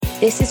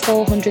This is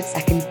 400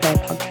 seconds per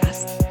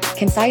podcast.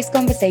 Concise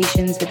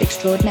conversations with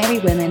extraordinary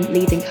women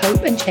leading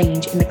hope and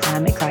change in the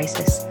climate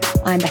crisis.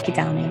 I'm Becky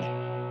Downing.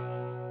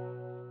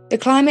 The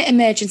climate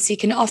emergency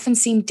can often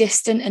seem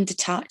distant and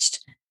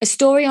detached, a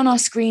story on our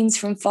screens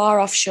from far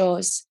off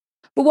shores.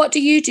 But what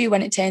do you do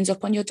when it turns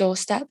up on your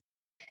doorstep?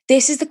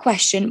 This is the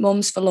question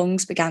Mums for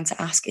Lungs began to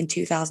ask in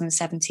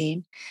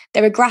 2017.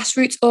 They're a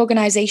grassroots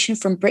organisation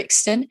from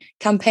Brixton,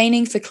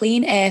 campaigning for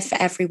clean air for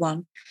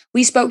everyone.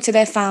 We spoke to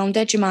their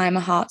founder, Jemima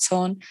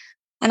Hartshorn,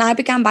 and I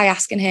began by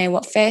asking her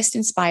what first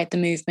inspired the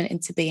movement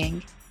into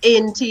being.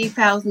 In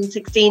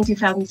 2016,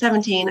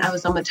 2017, I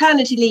was on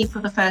maternity leave for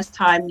the first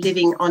time,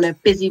 living on a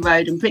busy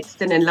road in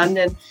Brixton in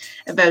London,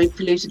 a very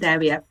polluted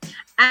area.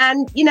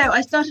 And,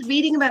 I started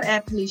reading about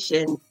air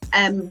pollution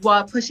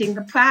while pushing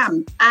the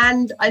pram.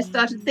 And I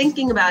started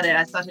thinking about it.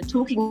 I started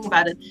talking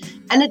about it.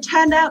 And it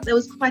turned out there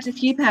was quite a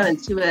few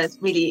parents who were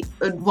really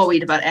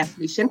worried about air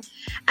pollution.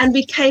 And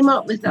we came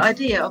up with the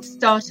idea of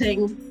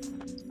starting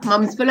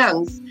Mums for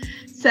Lungs.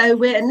 So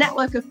we're a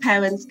network of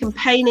parents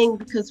campaigning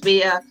because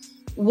we are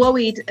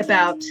worried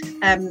about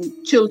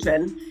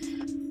children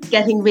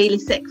getting really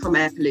sick from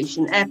air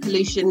pollution. Air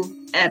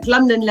pollution at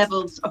London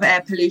levels of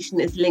air pollution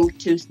is linked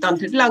to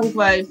stunted lung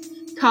growth,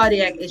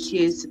 cardiac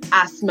issues,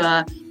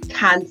 asthma,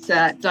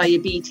 cancer,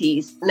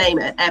 diabetes, name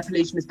it. Air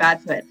pollution is bad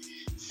for it.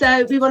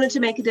 So we wanted to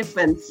make a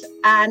difference.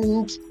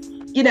 And,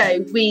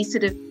 we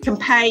sort of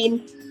campaign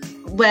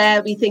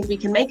where we think we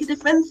can make a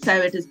difference. So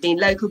it has been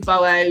local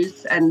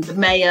boroughs and the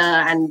mayor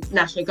and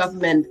national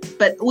government,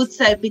 but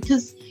also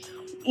because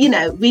we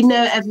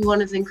know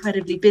everyone is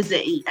incredibly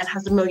busy and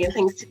has a million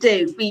things to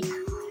do. We,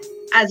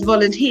 as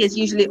volunteers,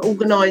 usually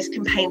organise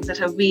campaigns that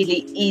are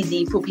really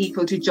easy for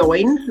people to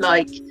join.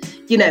 Like,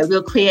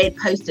 we'll create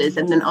posters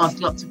and then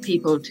ask lots of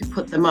people to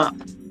put them up.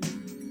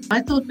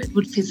 I thought it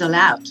would fizzle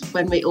out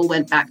when we all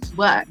went back to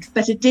work,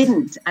 but it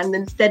didn't. And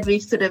instead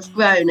we've sort of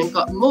grown and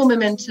gotten more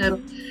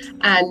momentum.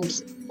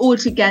 And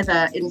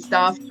altogether in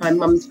staff time,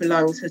 Mums for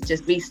Lungs has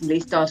just recently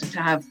started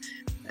to have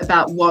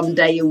about 1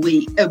 day a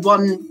week,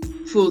 one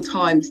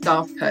full-time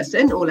staff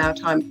person, all our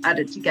time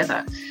added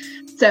together.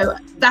 So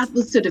that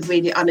was sort of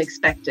really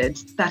unexpected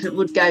that it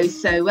would go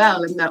so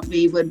well and that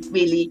we would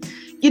really,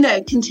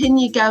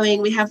 continue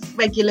going. We have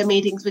regular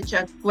meetings, which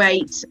are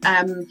great.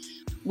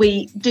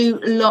 We do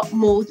a lot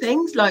more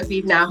things, like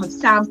we now have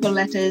sample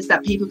letters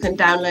that people can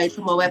download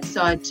from our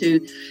website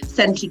to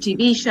send to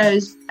TV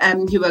shows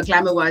who are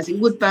glamorising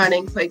wood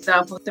burning, for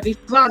example. So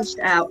we've branched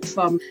out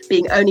from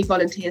being only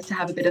volunteers to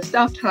have a bit of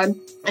staff time.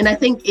 And I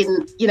think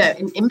in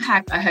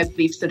impact, I hope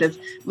we've sort of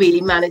really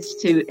managed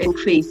to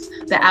increase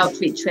the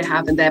outreach we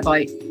have and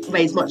thereby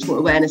raise much more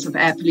awareness of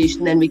air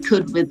pollution than we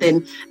could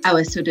within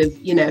our sort of,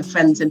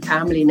 friends and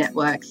family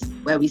networks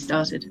where we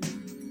started.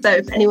 So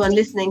if anyone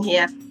listening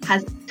here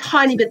has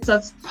tiny bits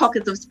of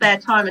pockets of spare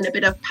time and a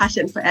bit of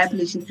passion for air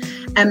pollution,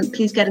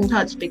 please get in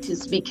touch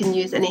because we can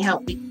use any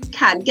help we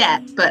can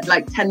get. But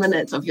 10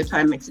 minutes of your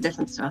time makes a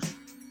difference to us.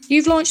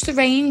 You've launched a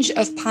range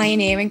of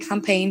pioneering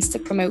campaigns to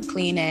promote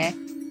clean air.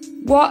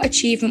 What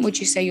achievement would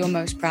you say you're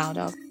most proud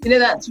of?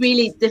 That's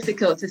really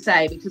difficult to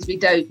say because we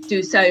don't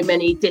do so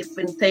many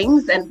different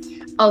things. And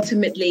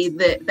ultimately,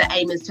 the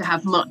aim is to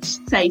have much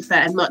safer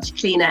and much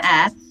cleaner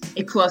air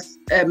across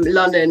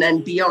London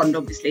and beyond,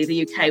 obviously,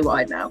 the UK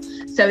wide now.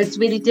 So it's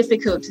really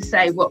difficult to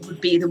say what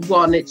would be the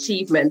one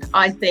achievement.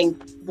 I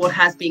think what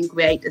has been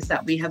great is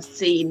that we have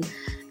seen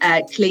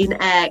clean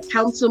air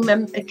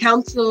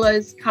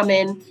councillors come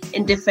in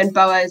different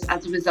boroughs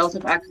as a result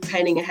of our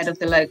campaigning ahead of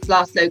the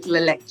last local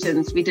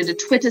elections. We did a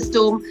Twitter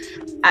storm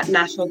at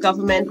national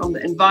government on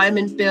the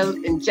environment bill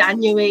in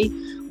January,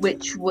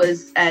 which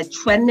was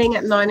trending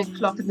at 9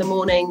 o'clock in the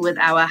morning with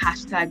our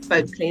hashtag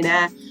Vote Clean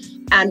Air.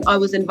 And I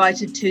was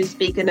invited to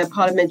speak in a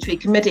parliamentary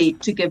committee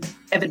to give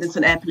evidence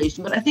on air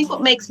pollution. But I think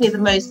what makes me the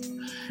most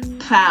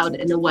proud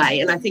in a way,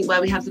 and I think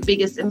where we have the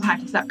biggest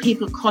impact, is that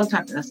people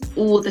contact us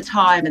all the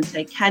time and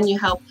say, can you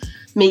help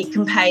me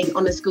campaign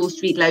on a school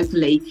street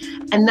locally?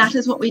 And that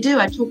is what we do.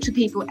 I talk to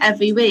people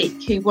every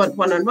week who want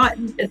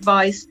one-on-one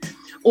advice,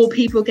 or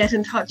people get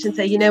in touch and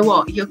say,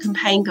 your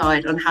campaign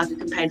guide on how to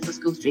campaign for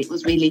school street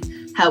was really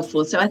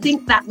helpful. So I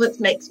think that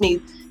what makes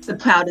me the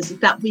proudest is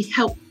that we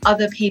help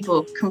other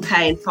people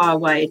campaign far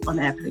away on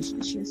air pollution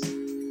issues.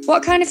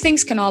 What kind of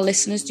things can our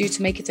listeners do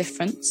to make a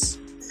difference?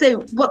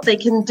 So what they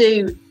can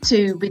do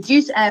to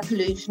reduce air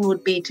pollution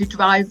would be to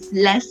drive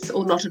less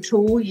or not at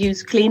all,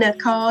 use cleaner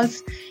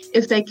cars.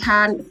 If they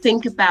can,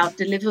 think about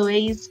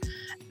deliveries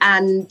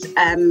and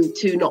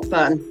to not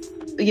burn,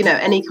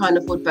 any kind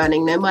of wood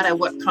burning, no matter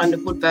what kind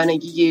of wood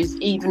burning you use,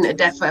 even a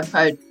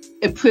DEFRA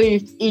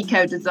approved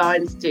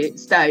eco-designed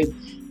stove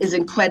is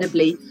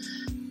incredibly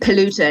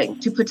polluting.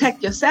 To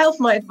protect yourself,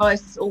 my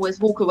advice is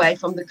always walk away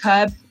from the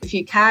curb if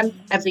you can.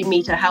 Every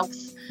metre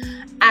helps.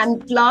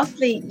 And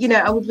lastly,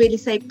 I would really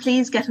say,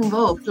 please get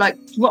involved.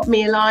 Drop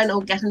me a line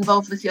or get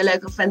involved with your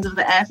local Friends of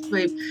the Earth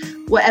group.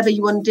 Whatever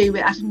you want to do,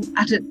 we're at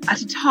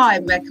a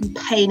time where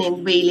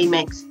campaigning really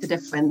makes the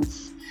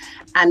difference.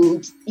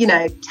 And,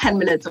 10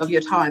 minutes of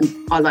your time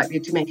are likely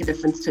to make a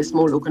difference to a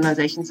small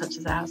organisation such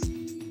as ours.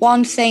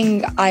 One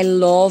thing I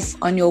love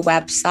on your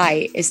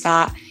website is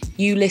that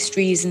you list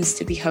reasons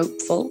to be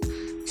hopeful.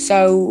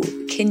 So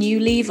can you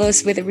leave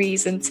us with a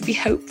reason to be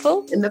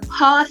hopeful? In the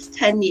past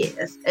 10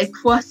 years,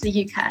 across the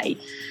UK,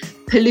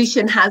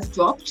 pollution has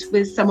dropped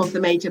with some of the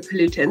major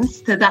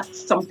pollutants. So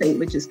that's something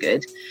which is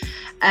good.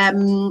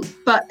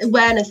 But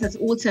awareness has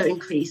also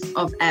increased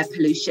of air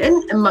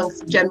pollution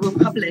amongst the general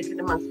public and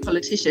amongst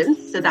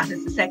politicians. So that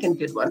is the second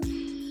good one.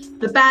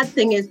 The bad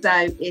thing is,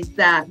 though, is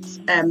that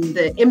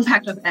the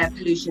impact of air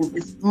pollution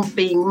is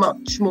being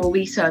much more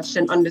researched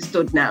and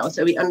understood now.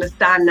 So we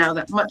understand now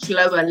that much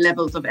lower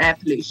levels of air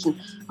pollution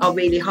are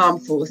really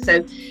harmful.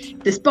 So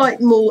despite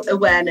more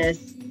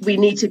awareness, we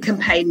need to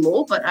campaign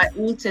more. But I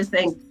also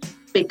think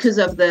because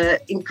of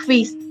the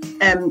increased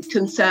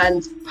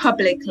concerns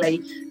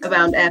publicly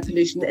around air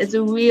pollution, there's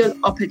a real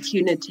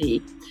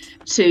opportunity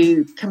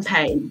to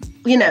campaign.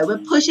 We're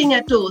pushing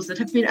at doors that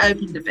have been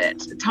opened a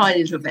bit, a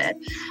tiny little bit,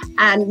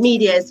 and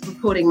media is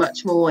reporting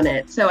much more on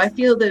it. So I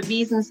feel the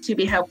reasons to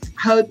be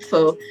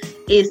hopeful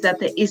is that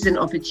there is an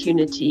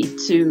opportunity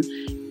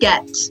to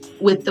get,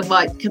 with the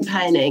right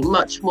campaigning,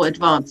 much more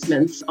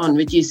advancements on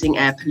reducing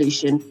air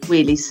pollution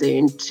really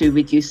soon to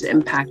reduce the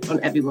impact on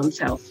everyone's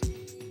health.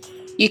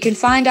 You can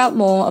find out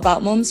more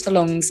about Mums for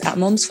Lungs at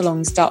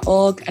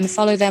mumsforlungs.org and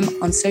follow them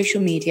on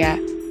social media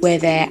where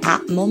they're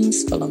at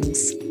Mums for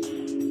Lungs.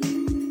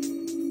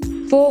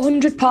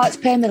 400 Parts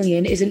Per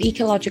Million is an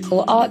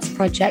ecological arts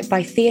project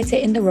by Theatre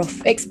in the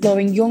Rough,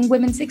 exploring young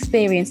women's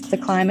experience of the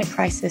climate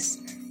crisis.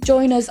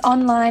 Join us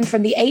online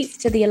from the 8th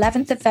to the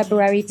 11th of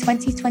February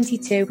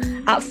 2022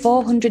 at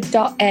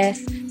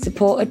 400.earth,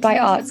 supported by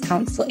Arts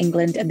Council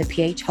England and the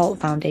PH Holt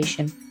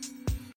Foundation.